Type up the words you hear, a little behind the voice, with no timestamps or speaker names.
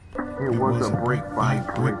It was a brick by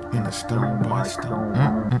brick and a stone by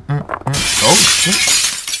stone. Oh,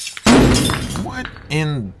 shit. What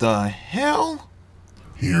in the hell?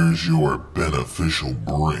 Here's your beneficial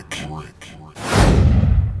brick.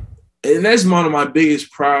 And that's one of my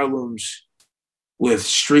biggest problems with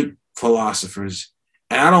street philosophers.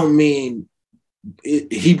 And I don't mean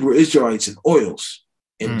Hebrew Israelites and oils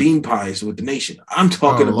and bean pies with the nation. I'm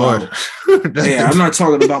talking about, I'm not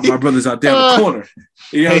talking about my brothers out there in the corner.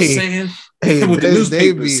 You know what I'm saying? Hey, with the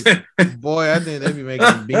newspapers. Boy, I think they be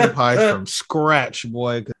making bean pies from scratch,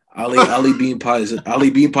 boy. Ali bean pies.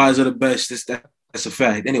 Ali bean pies are the best. That's a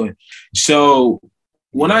fact. Anyway, so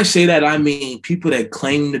when I say that, I mean people that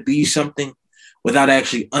claim to be something without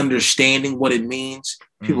actually understanding what it means.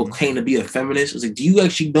 People claim to be a feminist. It's like, do you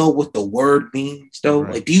actually know what the word means, though?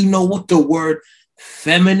 Right. Like, do you know what the word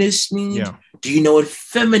feminist means? Yeah. Do you know what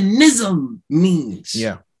feminism means?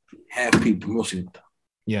 Yeah. Half people, most people don't.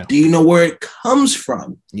 Yeah. Do you know where it comes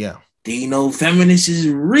from? Yeah. Do you know feminists is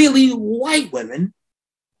really white women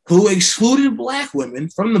who excluded black women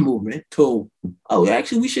from the movement? Told, oh,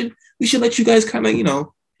 actually, we should let you guys kind of,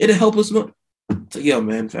 it'll help us. So, yo,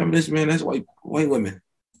 man, feminists, man, that's white women.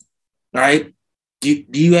 All right. Do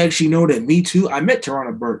you actually know that Me Too? I met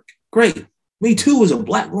Tarana Burke. Great. Me Too was a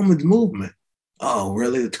black woman's movement. Oh,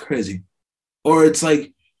 really? That's crazy. Or it's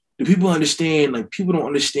like, do people understand? Like, people don't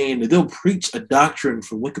understand that they'll preach a doctrine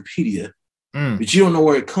from Wikipedia, but you don't know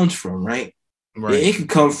where it comes from, right? Right. It could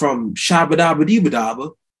come from Shabba Dabba Dibba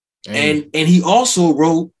Dabba. And he also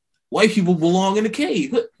wrote White People Belong in a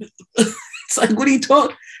Cave. It's like, what are you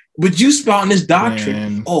talking? But you spouting this doctrine.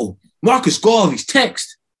 Man. Oh, Marcus Garvey's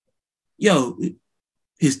text. Yo,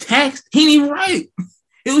 his text, he didn't even write.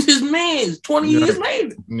 It was his man's 20 years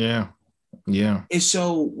later. Yeah. Yeah. And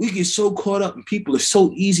so we get so caught up, and people are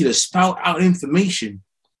so easy to spout out information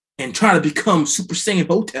and try to become Super Saiyan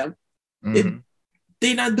Hotep.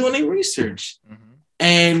 They're not doing their research.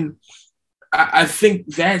 And I think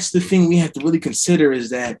that's the thing we have to really consider, is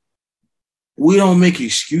that we don't make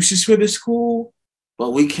excuses for the school,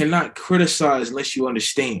 but we cannot criticize unless you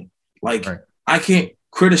understand. Like, I can't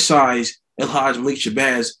criticize Elijah Malik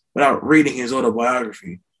Shabazz without reading his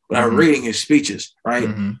autobiography, without reading his speeches, right?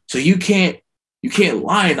 So you can't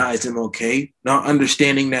lionize him, okay? Not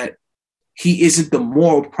understanding that he isn't the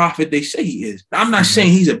moral prophet they say he is. I'm not saying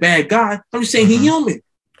he's a bad guy. I'm just saying he's human.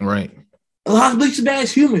 Right. Elijah Malik Shabazz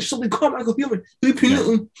is human. Something Carmichael human.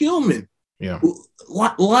 Human. Yeah.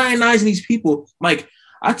 Lionizing these people, like,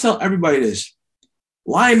 I tell everybody this.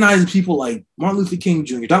 Lionizing people like Martin Luther King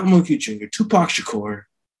Jr., Dr. Martin Luther King Jr., Tupac Shakur,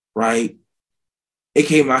 right?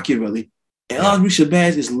 A.K.A. Machiavelli. And Elijah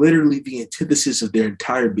Shabazz is literally the antithesis of their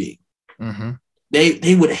entire being.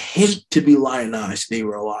 They would hate to be lionized if they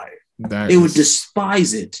were alive. They would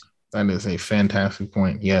despise it. That is a fantastic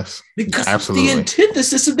point. Yes. Because absolutely. It's the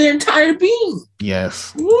antithesis of their entire being.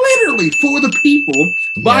 Yes. Literally for the people,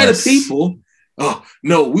 by the people. Oh,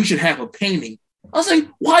 no, we should have a painting. I was like,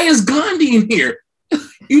 why is Gandhi in here?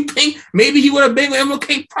 You think maybe he would have been with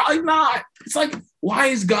MLK? Probably not. It's like, why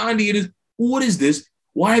is Gandhi in this? What is this?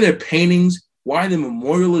 Why are there paintings? Why are there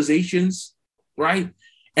memorializations? Right?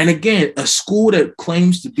 And again, a school that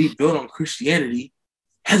claims to be built on Christianity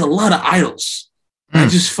has a lot of idols. I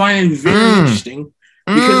just find it very interesting,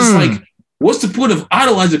 because it's like, what's the point of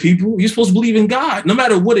idolizing people? You're supposed to believe in God, no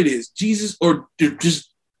matter what it is, Jesus or just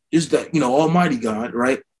the Almighty God,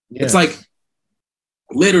 right? Yes. It's like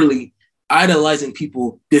literally idolizing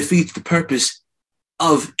people defeats the purpose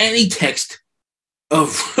of any text of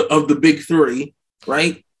the big three,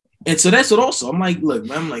 right? And so that's what also I'm like, look,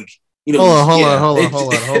 man, I'm like, hold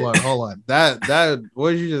on. That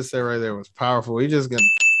what you just said right there was powerful.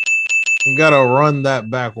 You gotta run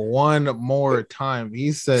that back one more time.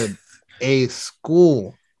 He said a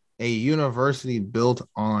school, a university built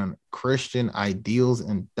on Christian ideals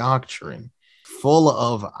and doctrine, full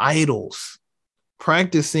of idols,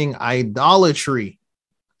 practicing idolatry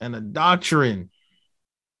and a doctrine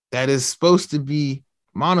that is supposed to be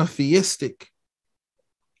monotheistic,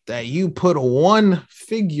 that you put one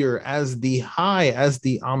figure as the high, as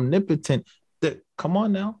the omnipotent. That, come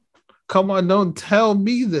on now. Come on, don't tell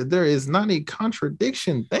me that there is not a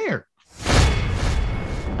contradiction there.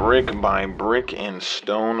 Brick by brick and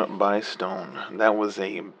stone by stone. That was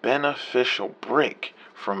a beneficial brick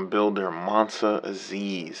from Builder Mansa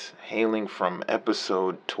Aziz, hailing from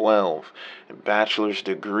episode 12, a bachelor's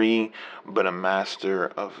degree, but a master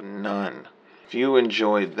of none. If you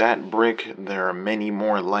enjoyed that brick, there are many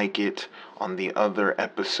more like it on the other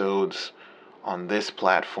episodes on this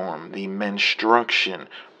platform, the Menstruction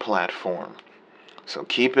platform. So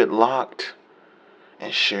keep it locked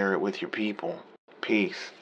and share it with your people. Peace.